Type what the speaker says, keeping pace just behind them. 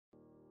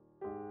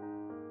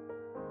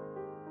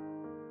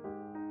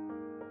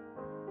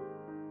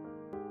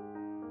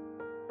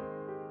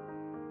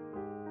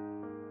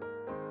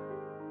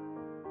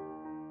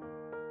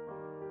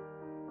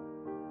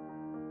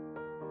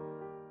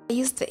I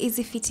used the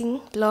easy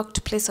fitting block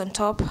to place on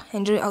top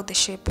and drew out the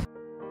shape.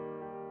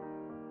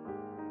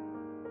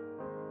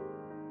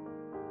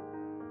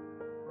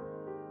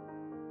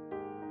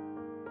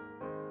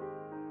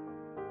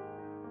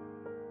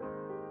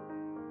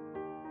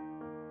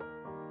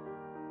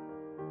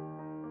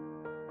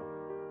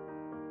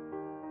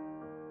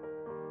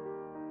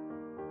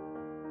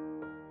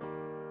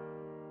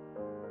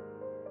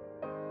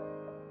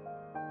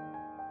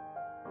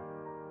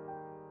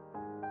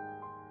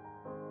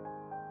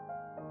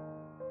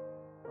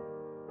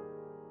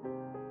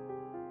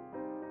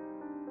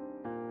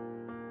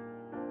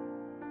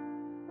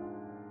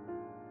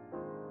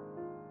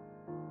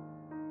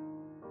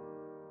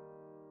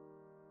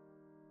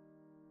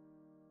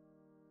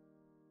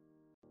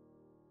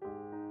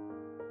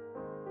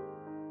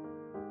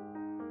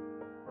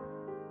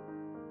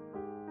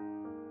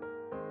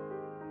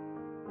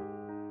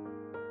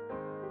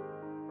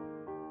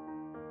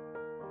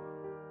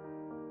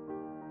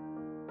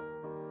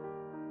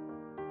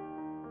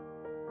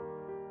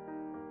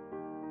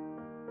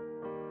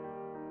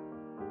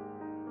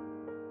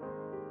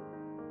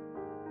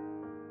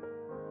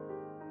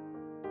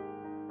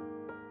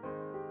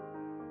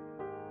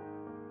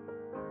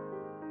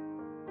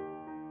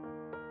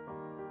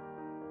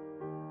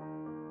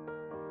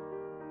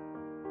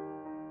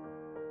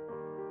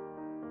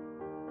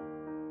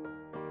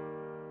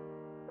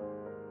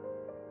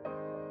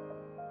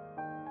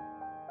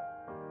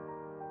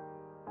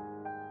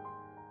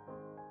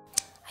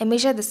 I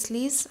measured the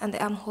sleeves and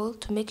the armhole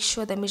to make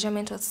sure the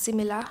measurement was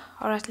similar,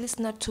 or at least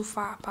not too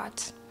far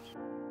apart.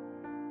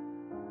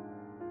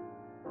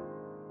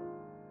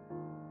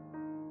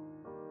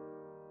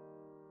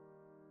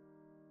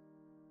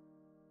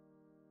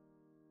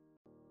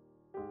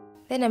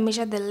 Then I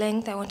measured the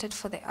length I wanted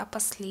for the upper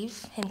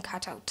sleeve and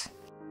cut out.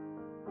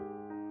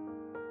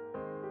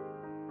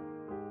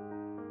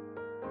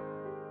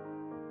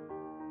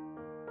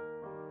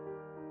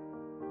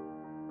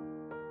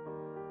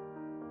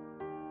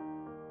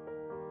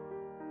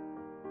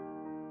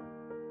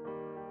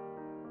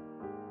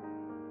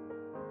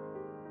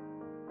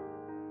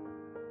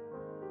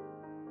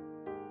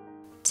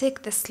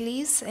 Take the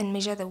sleeves and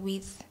measure the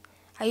width.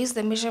 I used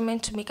the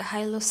measurement to make a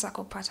high-low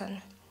circle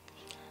pattern.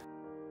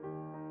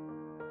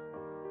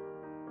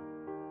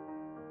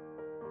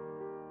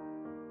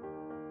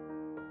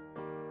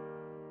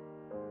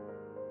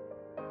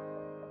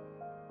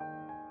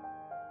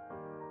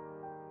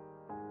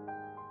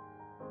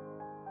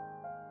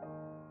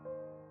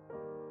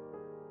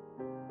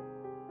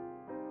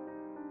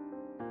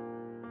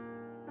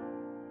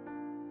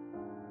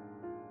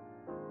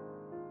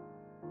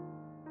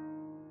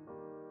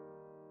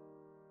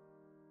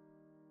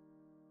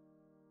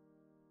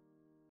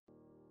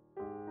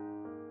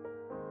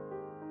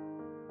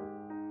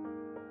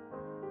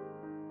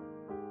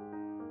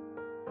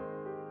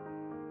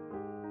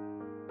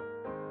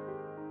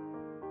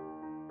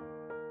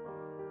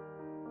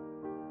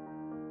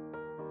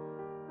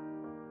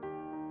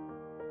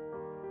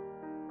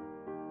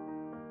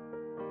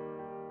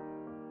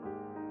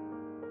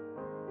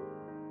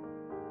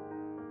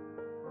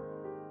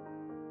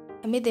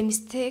 I made the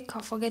mistake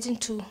of forgetting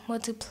to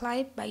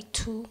multiply by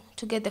 2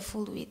 to get the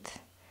full width.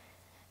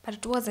 But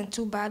it wasn't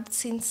too bad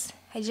since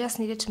I just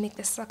needed to make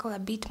the circle a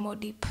bit more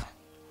deep.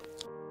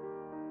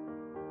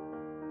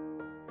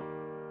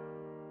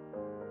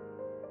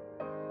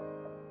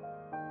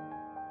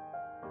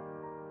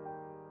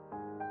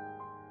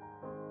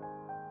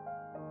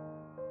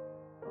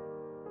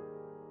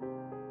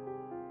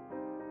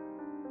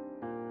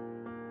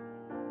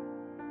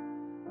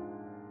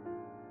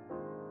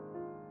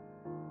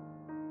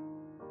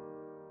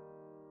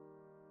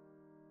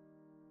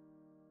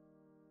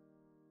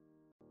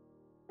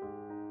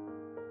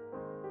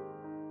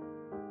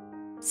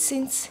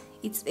 Since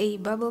it's a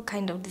bubble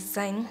kind of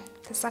design,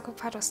 the circle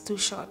part was too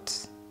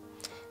short,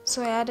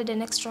 so I added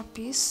an extra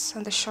piece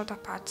on the shorter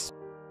part.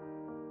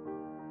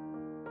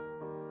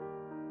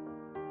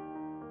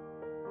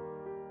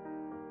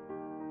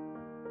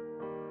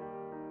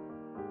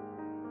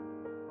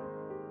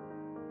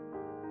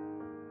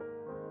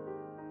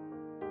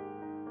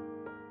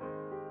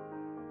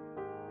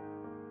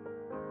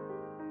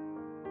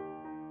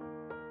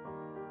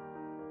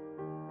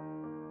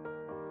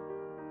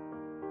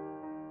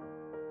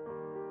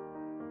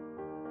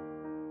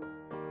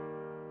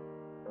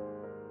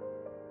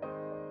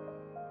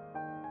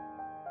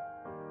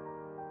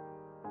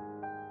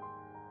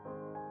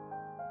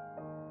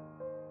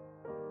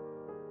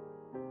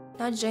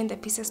 Now join the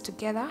pieces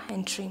together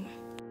and trim.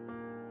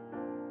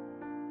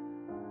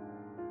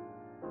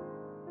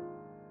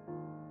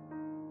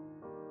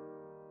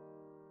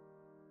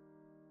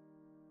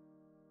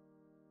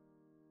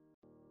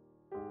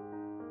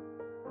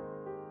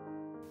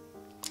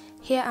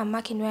 Here I'm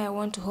marking where I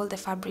want to hold the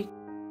fabric.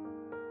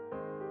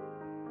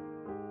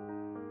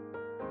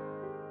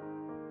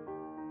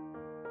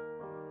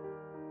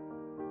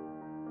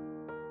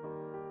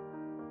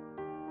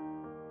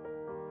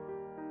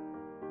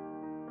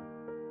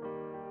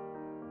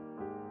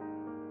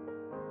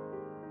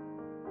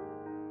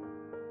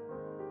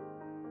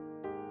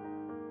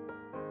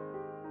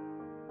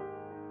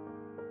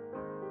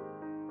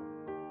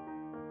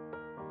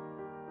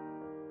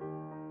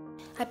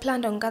 I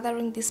planned on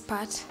gathering this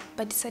part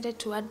but decided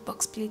to add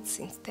box pleats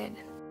instead.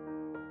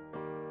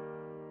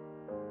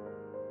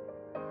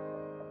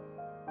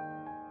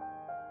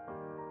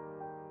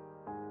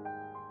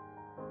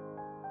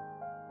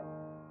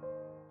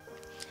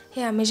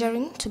 Here I'm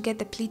measuring to get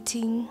the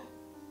pleating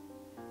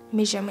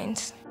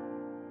measurements.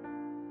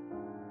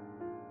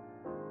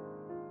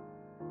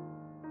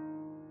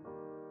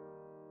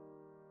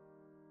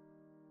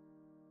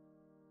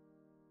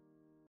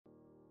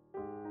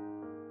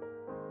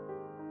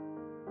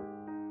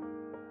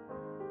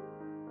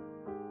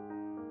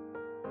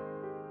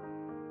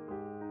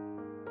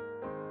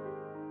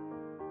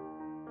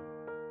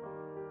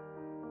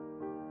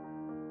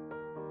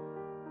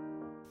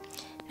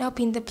 Now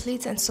pin the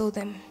pleats and sew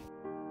them.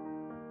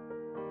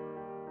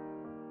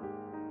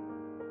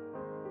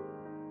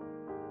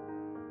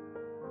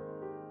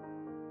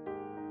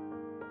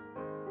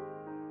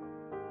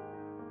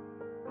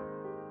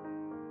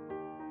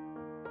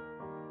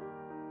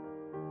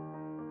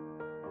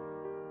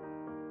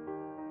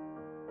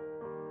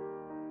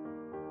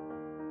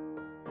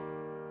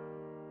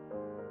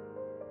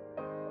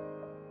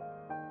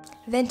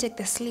 Then take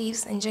the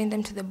sleeves and join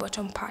them to the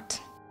bottom part.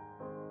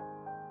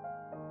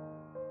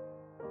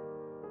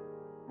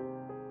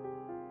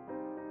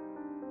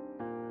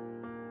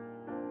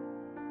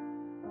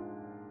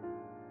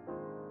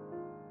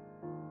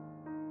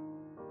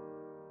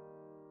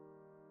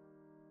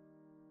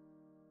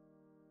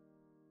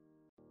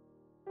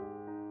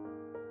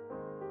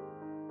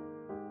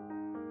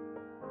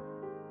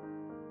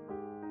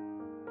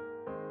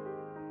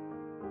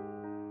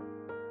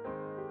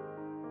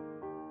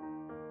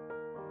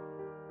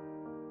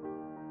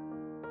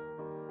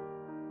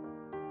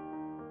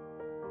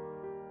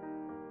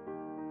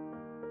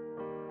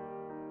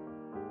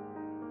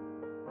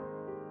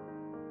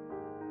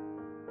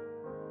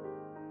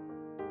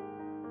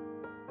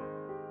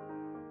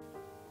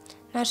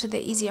 Now to the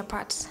easier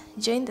part,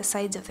 join the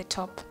sides of the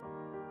top.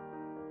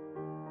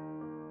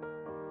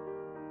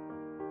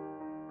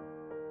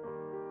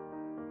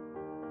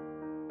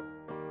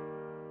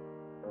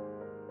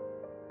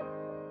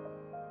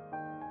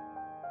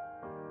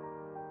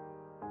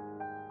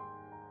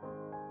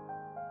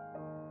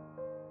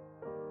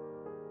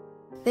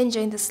 Then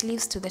join the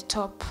sleeves to the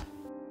top.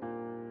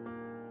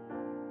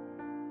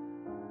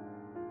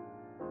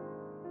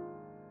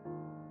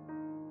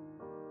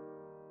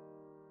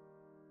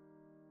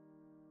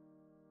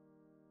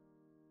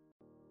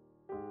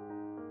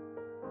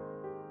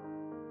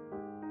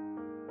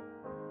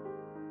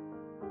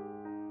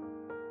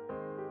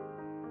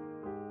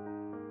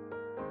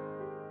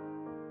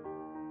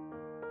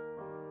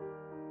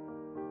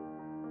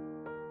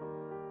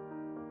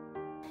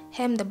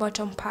 Hem the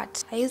bottom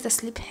part. I used the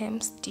slip hem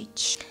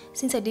stitch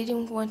since I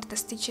didn't want the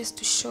stitches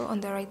to show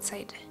on the right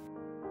side.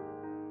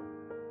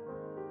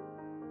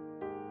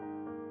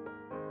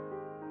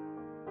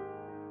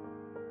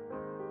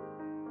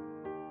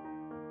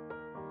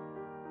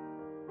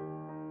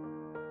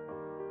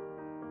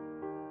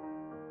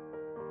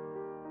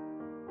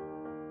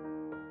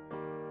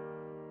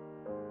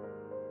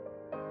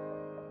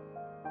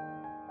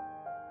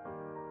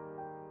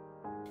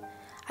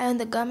 Iron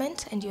the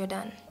garment and you're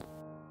done.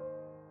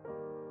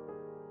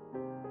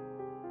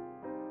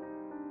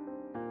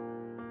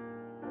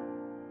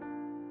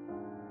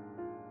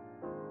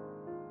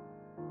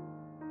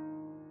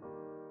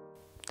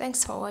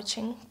 Thanks for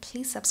watching.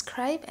 Please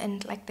subscribe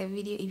and like the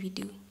video if you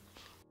do.